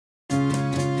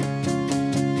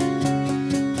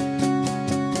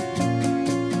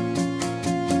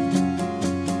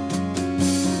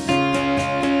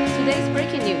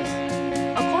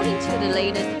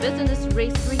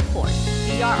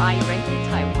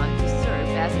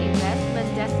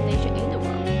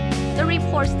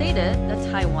report stated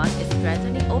that Taiwan is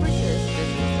strengthening overseas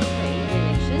business trade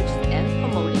relations and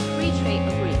promoting free trade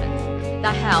agreements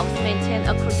that helps maintain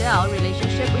a cordial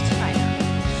relationship with China.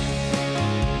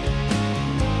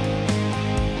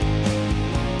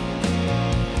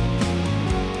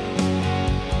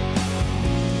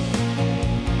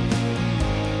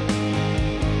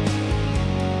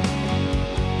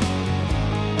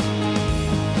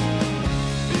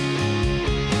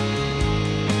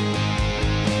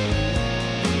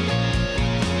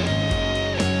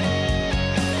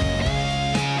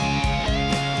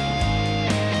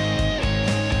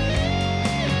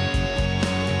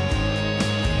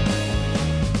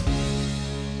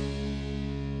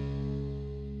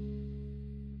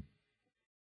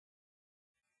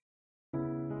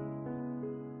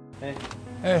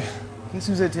 Hey, Guess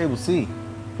who's at table C?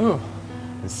 who?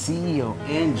 The CEO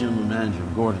and General Manager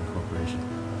of Gordon Corporation.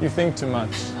 You think too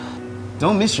much.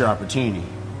 Don't miss your opportunity.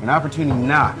 When opportunity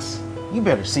knocks, you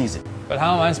better seize it. But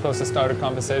how am I supposed to start a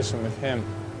conversation with him?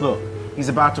 Look, he's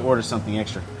about to order something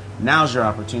extra. Now's your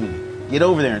opportunity. Get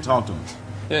over there and talk to him.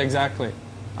 Yeah, exactly.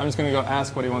 I'm just gonna go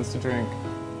ask what he wants to drink.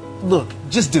 Look,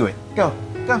 just do it. Go,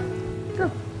 go,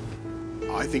 go.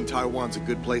 I think Taiwan's a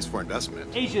good place for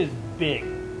investment. Asia's big.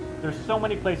 There's so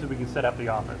many places we can set up the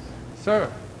office.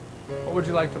 Sir, what would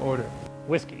you like to order?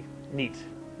 Whiskey. Neat.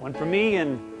 One for me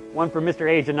and one for Mr.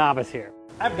 Asia Novice here.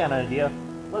 I've got an idea.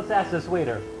 Let's ask this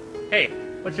waiter. Hey,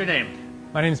 what's your name?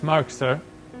 My name's Mark, sir.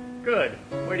 Good.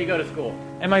 Where do you go to school?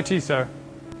 MIT, sir.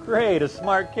 Great, a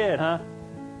smart kid, huh?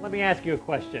 Let me ask you a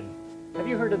question. Have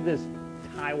you heard of this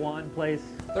Taiwan place?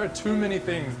 There are too many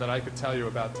things that I could tell you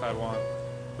about Taiwan.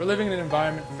 We're living in an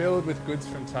environment filled with goods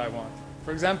from Taiwan.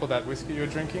 For example, that whiskey you're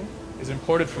drinking is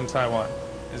imported from Taiwan.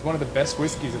 It's one of the best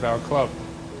whiskeys of our club.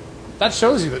 That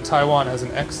shows you that Taiwan has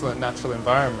an excellent natural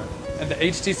environment. And the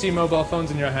HTC mobile phones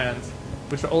in your hands,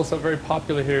 which are also very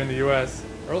popular here in the US,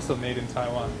 are also made in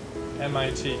Taiwan,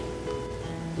 MIT.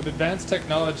 With advanced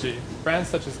technology, brands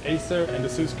such as Acer and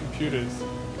Asus computers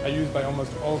are used by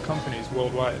almost all companies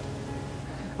worldwide.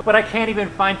 But I can't even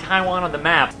find Taiwan on the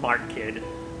map, smart kid.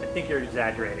 I think you're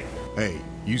exaggerating. Hey,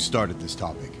 you started this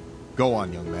topic. Go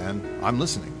on, young man. I'm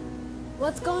listening.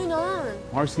 What's going on?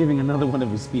 Mark's giving another one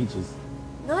of his speeches.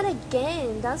 Not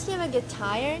again. Does he ever get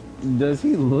tired? Does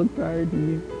he look tired to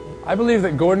you? I believe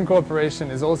that Gordon Corporation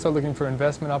is also looking for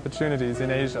investment opportunities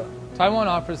in Asia. Taiwan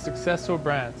offers successful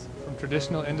brands from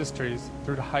traditional industries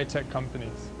through to high-tech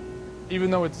companies. Even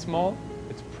though it's small,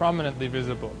 it's prominently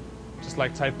visible, just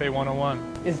like Taipei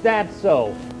 101. Is that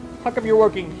so? How come you're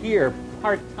working here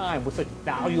part-time with such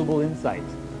valuable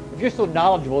insights? If you're so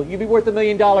knowledgeable, you'd be worth $1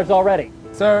 million already.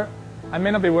 Sir, I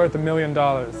may not be worth $1 million,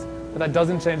 but that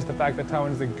doesn't change the fact that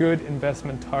Taiwan is a good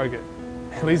investment target.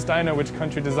 At least I know which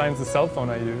country designs the cell phone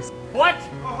I use. What?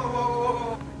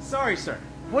 Sorry, sir.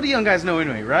 What do young guys know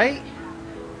anyway, right?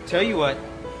 Tell you what,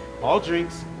 all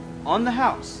drinks on the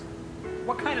house.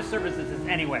 What kind of service is this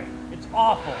anyway? It's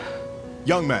awful.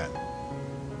 Young man,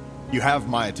 you have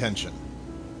my attention.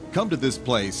 Come to this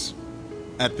place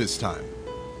at this time.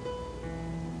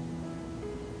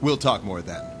 We'll talk more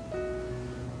then.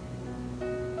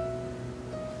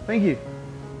 Thank you.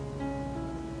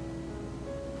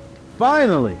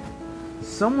 Finally,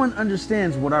 someone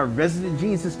understands what our resident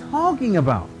genius is talking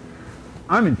about.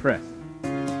 I'm impressed.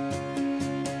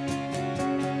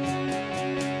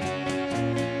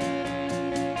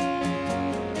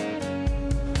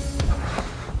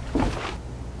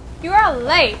 You are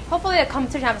late. Hopefully the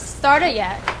competition hasn't started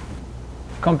yet.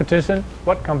 Competition?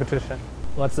 What competition?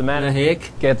 What's the matter, Hick?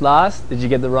 Get lost? Did you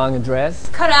get the wrong address?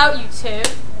 Cut out, you two.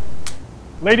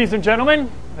 Ladies and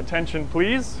gentlemen, attention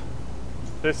please.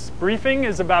 This briefing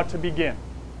is about to begin.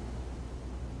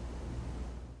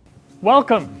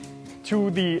 Welcome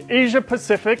to the Asia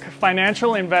Pacific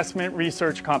Financial Investment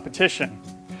Research Competition.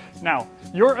 Now,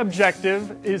 your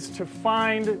objective is to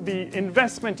find the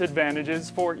investment advantages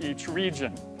for each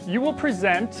region. You will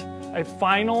present a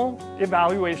final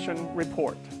evaluation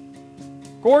report.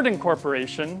 Gordon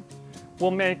Corporation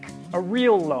will make a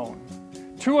real loan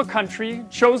to a country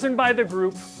chosen by the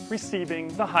group receiving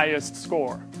the highest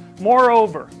score.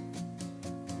 Moreover,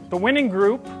 the winning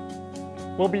group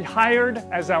will be hired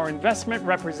as our investment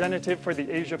representative for the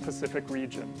Asia Pacific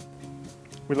region.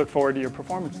 We look forward to your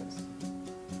performances.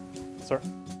 Sir.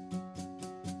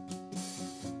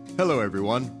 Hello,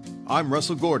 everyone. I'm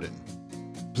Russell Gordon.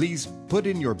 Please put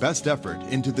in your best effort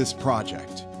into this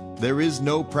project. There is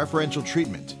no preferential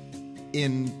treatment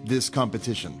in this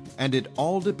competition, and it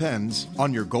all depends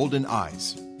on your golden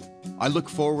eyes. I look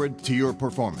forward to your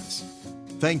performance.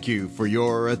 Thank you for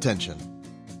your attention,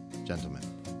 gentlemen.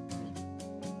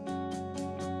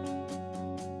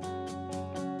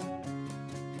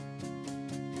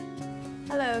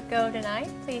 GoldenEye.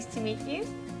 Pleased to meet you.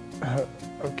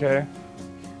 Okay.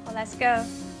 Well, let's go.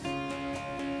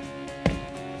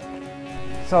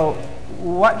 So,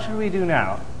 what should we do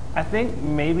now? I think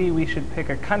maybe we should pick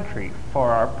a country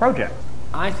for our project.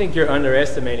 I think you're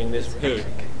underestimating this pig.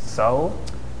 So?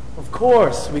 Of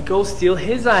course, we go steal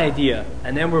his idea,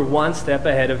 and then we're one step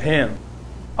ahead of him.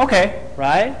 Okay.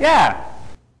 Right? Yeah.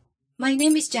 My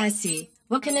name is Jessie.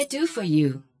 What can I do for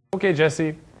you? Okay,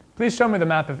 Jesse, please show me the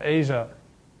map of Asia.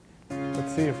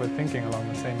 Let's see if we're thinking along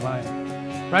the same line.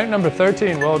 Ranked number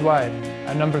 13 worldwide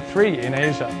and number 3 in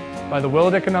Asia by the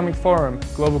World Economic Forum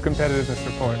Global Competitiveness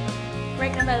Report.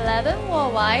 Ranked number 11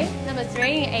 worldwide, number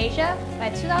 3 in Asia by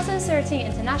 2013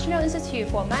 International Institute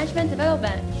for Management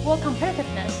Development World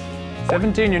Competitiveness.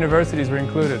 17 universities were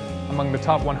included among the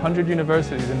top 100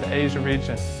 universities in the Asia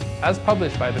region, as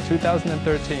published by the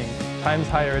 2013 Times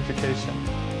Higher Education,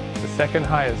 the second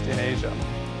highest in Asia.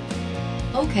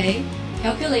 Okay,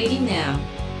 calculating now.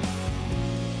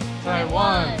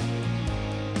 Taiwan.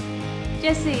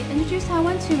 Jessie, introduce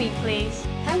Taiwan to me, please.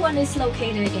 Taiwan is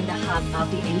located in the hub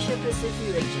of the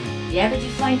Asia-Pacific region. The average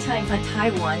flight time for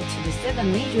Taiwan to the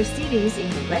 7 major cities in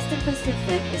the Western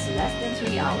Pacific is less than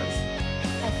 3 hours.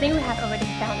 I think we have already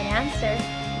found an answer.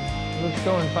 Let's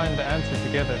go and find the answer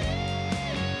together.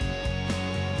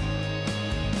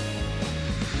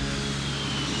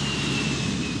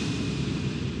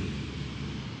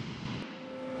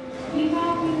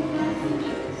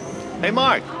 Hey,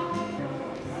 Mark.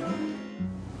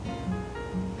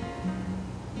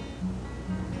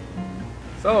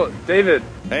 So, David.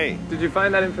 Hey. Did you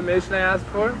find that information I asked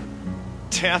for?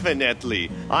 Definitely.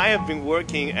 I have been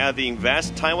working at the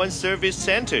Invest Taiwan Service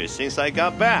Center since I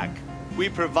got back. We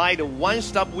provide a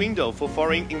one-stop window for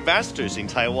foreign investors in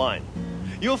Taiwan.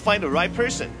 You'll find the right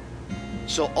person.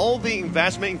 So all the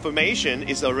investment information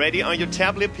is already on your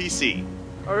tablet PC.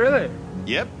 Oh, really?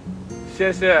 Yep.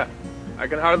 谢谢. I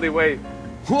can hardly wait.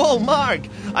 Whoa, Mark!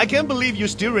 I can't believe you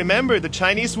still remember the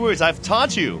Chinese words I've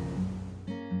taught you.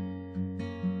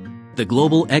 The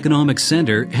global economic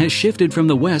center has shifted from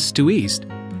the west to east.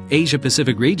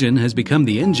 Asia-Pacific region has become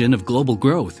the engine of global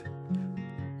growth.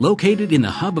 Located in the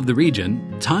hub of the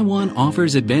region, Taiwan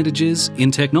offers advantages in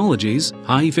technologies,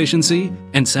 high efficiency,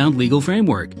 and sound legal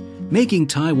framework, making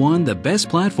Taiwan the best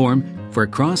platform for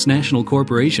cross-national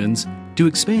corporations to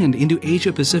expand into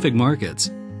Asia-Pacific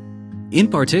markets. In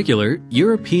particular,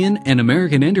 European and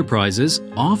American enterprises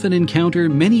often encounter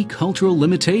many cultural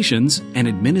limitations and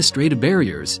administrative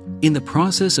barriers in the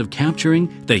process of capturing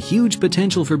the huge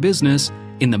potential for business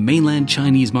in the mainland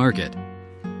Chinese market.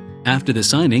 After the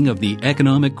signing of the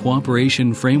Economic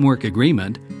Cooperation Framework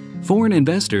Agreement, foreign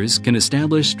investors can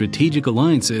establish strategic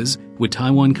alliances with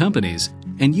Taiwan companies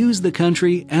and use the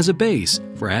country as a base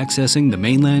for accessing the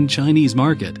mainland Chinese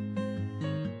market.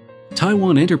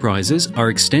 Taiwan enterprises are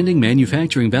extending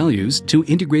manufacturing values to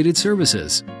integrated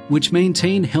services, which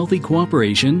maintain healthy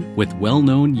cooperation with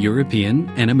well-known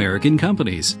European and American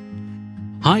companies.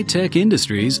 High-tech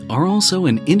industries are also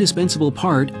an indispensable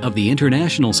part of the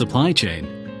international supply chain.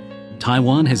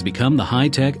 Taiwan has become the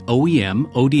high-tech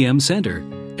OEM/ODM center,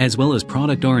 as well as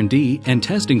product R&D and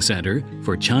testing center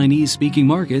for Chinese-speaking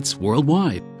markets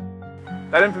worldwide.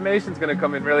 That information's going to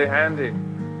come in really handy.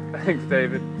 Thanks,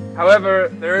 David. However,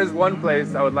 there is one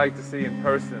place I would like to see in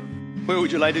person. Where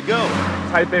would you like to go?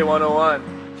 Taipei 101.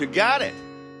 You got it.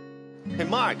 Hey,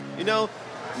 Mark, you know,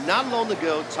 not long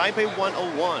ago, Taipei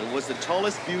 101 was the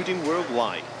tallest building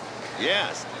worldwide.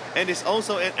 Yes, and it's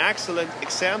also an excellent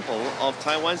example of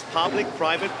Taiwan's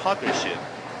public-private partnership.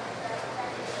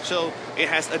 So, it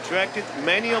has attracted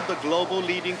many of the global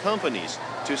leading companies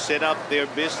to set up their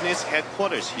business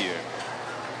headquarters here.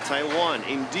 Taiwan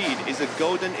indeed is a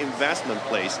golden investment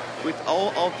place with all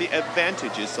of the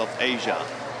advantages of Asia.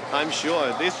 I'm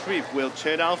sure this trip will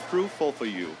turn out fruitful for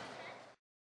you.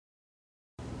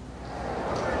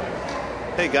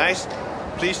 Hey guys,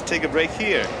 please take a break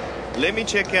here. Let me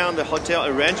check out the hotel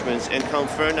arrangements and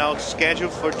confirm our schedule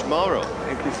for tomorrow.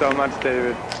 Thank you so much,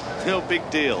 David. No big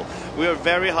deal. We are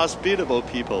very hospitable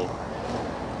people.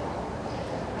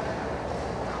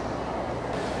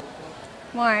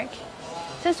 Mark,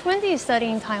 since when do you study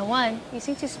in Taiwan? You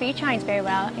seem to speak Chinese very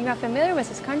well, and you are familiar with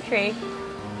this country.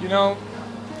 You know,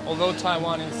 although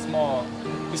Taiwan is small,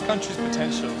 this country's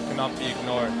potential cannot be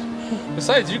ignored.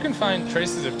 Besides, you can find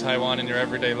traces of Taiwan in your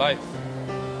everyday life.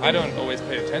 I don't always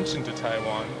pay attention to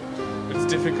Taiwan, but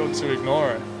it's difficult to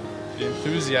ignore the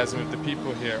enthusiasm of the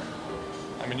people here.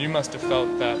 I mean, you must have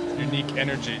felt that unique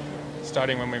energy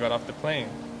starting when we got off the plane.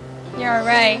 You're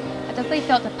right. I definitely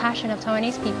felt the passion of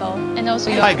Taiwanese people, and also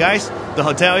your... Hi guys, the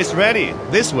hotel is ready.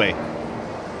 This way.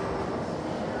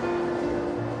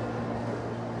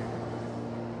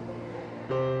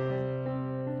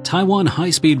 Taiwan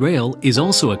High-Speed Rail is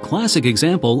also a classic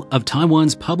example of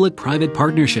Taiwan's public-private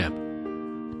partnership.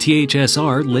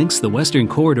 THSR links the Western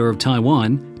Corridor of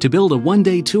Taiwan to build a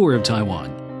one-day tour of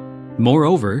Taiwan.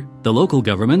 Moreover, the local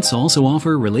governments also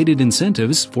offer related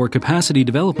incentives for capacity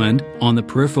development on the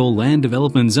peripheral land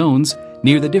development zones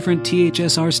near the different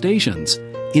THSR stations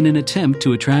in an attempt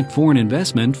to attract foreign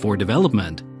investment for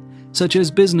development, such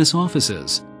as business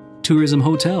offices, tourism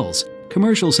hotels,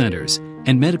 commercial centers,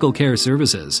 and medical care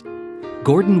services.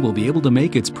 Gordon will be able to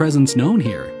make its presence known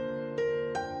here.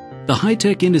 The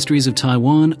high-tech industries of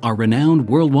Taiwan are renowned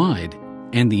worldwide,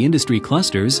 and the industry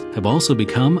clusters have also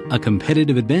become a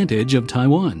competitive advantage of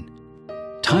Taiwan.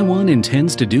 Taiwan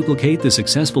intends to duplicate the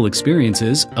successful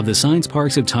experiences of the science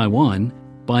parks of Taiwan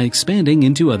by expanding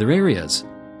into other areas.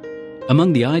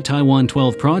 Among the I-Taiwan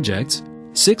 12 projects,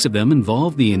 6 of them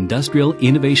involve the Industrial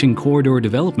Innovation Corridor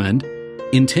development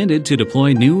intended to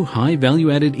deploy new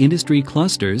high-value-added industry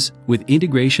clusters with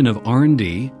integration of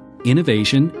R&D,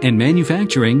 innovation, and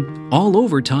manufacturing all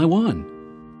over Taiwan.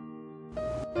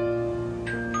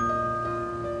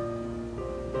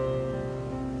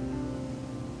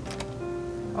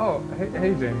 Oh,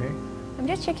 hey Jamie. I'm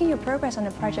just checking your progress on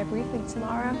the project briefly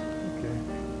tomorrow. Okay.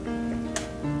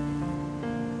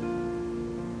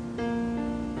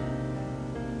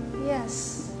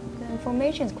 Yes, the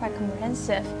information is quite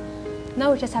comprehensive.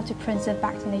 Now we just have to print it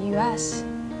back in the US.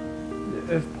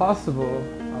 If possible,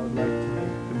 I would like to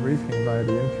make the briefing via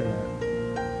the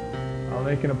internet. I'll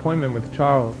make an appointment with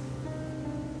Charles.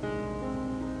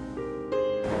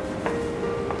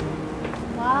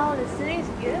 Wow, the city is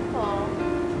beautiful.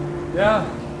 Yeah,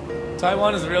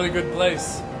 Taiwan is a really good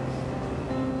place.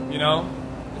 You know,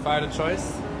 if I had a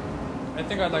choice, I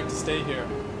think I'd like to stay here.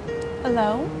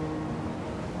 Alone?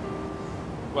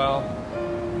 Well,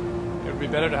 it would be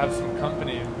better to have some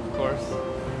company, of course.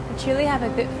 You truly have a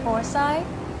good foresight,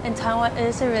 and Taiwan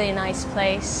is a really nice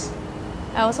place.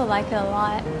 I also like it a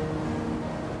lot.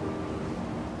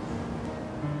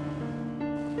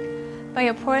 But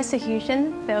your poor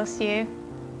execution fails you.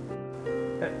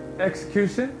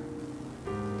 Execution?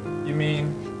 You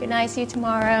mean? Good night, see you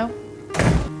tomorrow.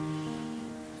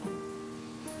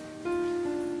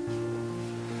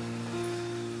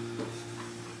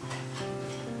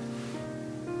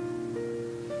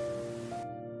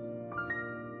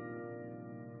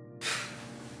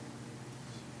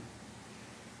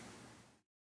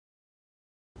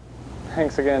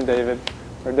 Thanks again, David.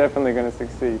 We're definitely going to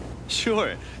succeed.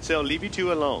 Sure, so I'll leave you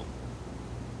two alone.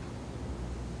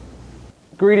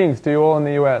 Greetings to you all in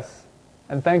the US,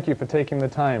 and thank you for taking the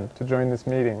time to join this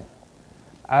meeting.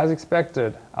 As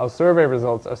expected, our survey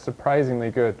results are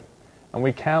surprisingly good, and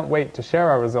we can't wait to share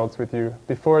our results with you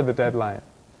before the deadline.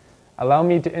 Allow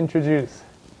me to introduce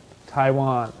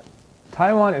Taiwan.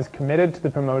 Taiwan is committed to the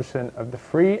promotion of the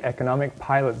free economic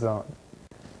pilot zone.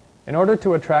 In order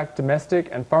to attract domestic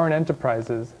and foreign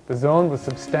enterprises, the zone will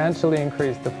substantially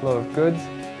increase the flow of goods,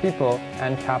 people,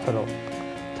 and capital.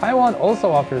 Taiwan also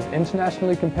offers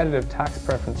internationally competitive tax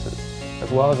preferences,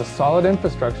 as well as a solid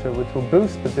infrastructure which will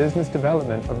boost the business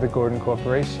development of the Gordon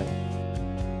Corporation.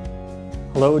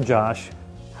 Hello, Josh.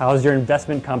 How's your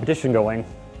investment competition going?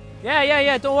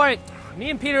 Yeah, don't worry. Me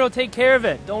and Peter will take care of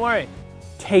it, don't worry.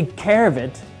 Take care of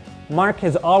it? Mark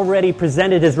has already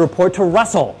presented his report to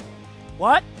Russell.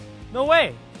 What? No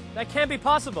way. That can't be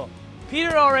possible.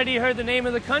 Peter already heard the name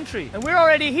of the country, and we're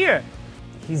already here.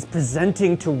 He's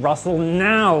presenting to Russell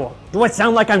now. Do I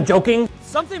sound like I'm joking?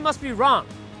 Something must be wrong.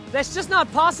 That's just not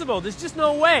possible. There's just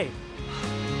no way.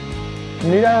 To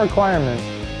meet our requirements,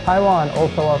 Taiwan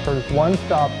also offers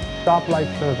one-stop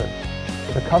stoplight service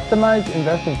with a customized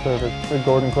investment service for the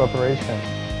Gordon Corporation.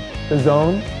 The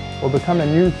zone will become a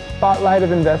new spotlight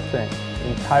of investing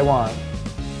in Taiwan.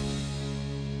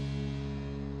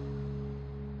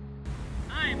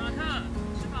 Hi, 马克，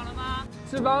吃饱了吗？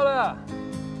吃饱了。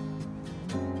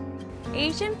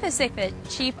 Asian Pacific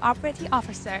Chief Operating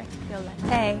Officer,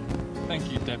 Yolette.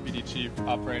 Thank you, Deputy Chief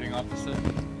Operating Officer.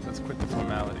 Let's quit the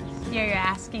formalities. Here you're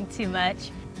asking too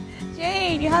much.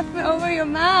 Jade, you have to put over your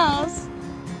mouse.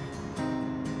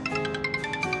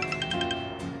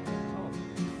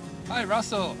 Hi,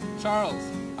 Russell, Charles,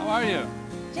 how are you?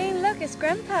 Jane, look, it's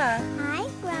Grandpa. Hi,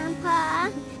 Grandpa.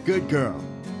 Good girl.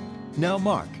 Now,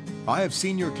 Mark, I have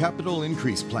seen your capital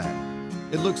increase plan.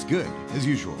 It looks good, as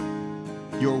usual.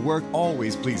 Your work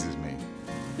always pleases me.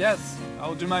 Yes, I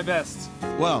will do my best.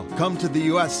 Well, come to the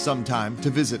US sometime to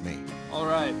visit me. All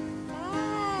right.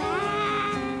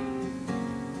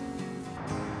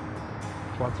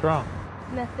 What's wrong?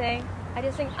 Nothing. I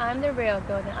just think I'm the real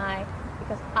golden eye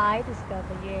because I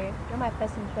discovered you. You're my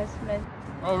best investment.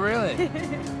 Oh, really?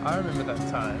 I remember that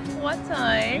time. What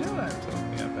time? You know what I'm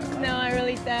talking about. No, I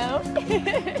really don't.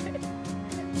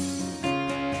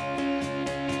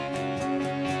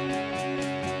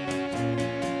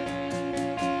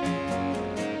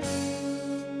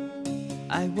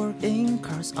 I work in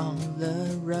cars on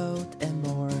the road and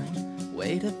more.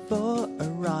 Waited for a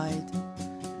ride.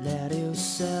 Let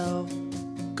yourself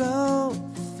go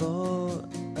for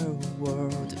a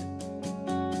world.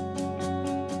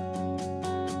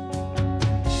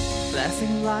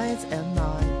 Flashing lights at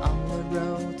night on the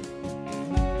road.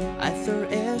 I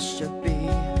thought it should be.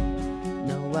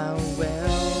 No one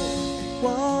will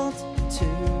want to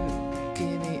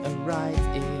give me a ride.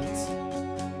 It's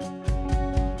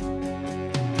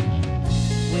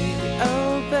when the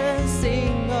open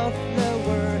sing of the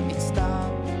world, it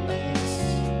stops us.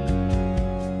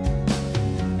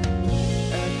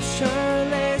 A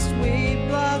churlish we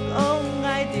block on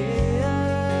ideas.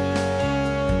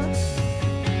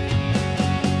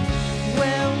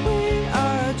 When we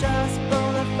are just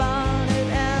bona fide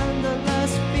and the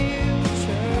last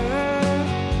future,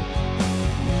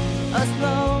 as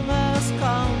long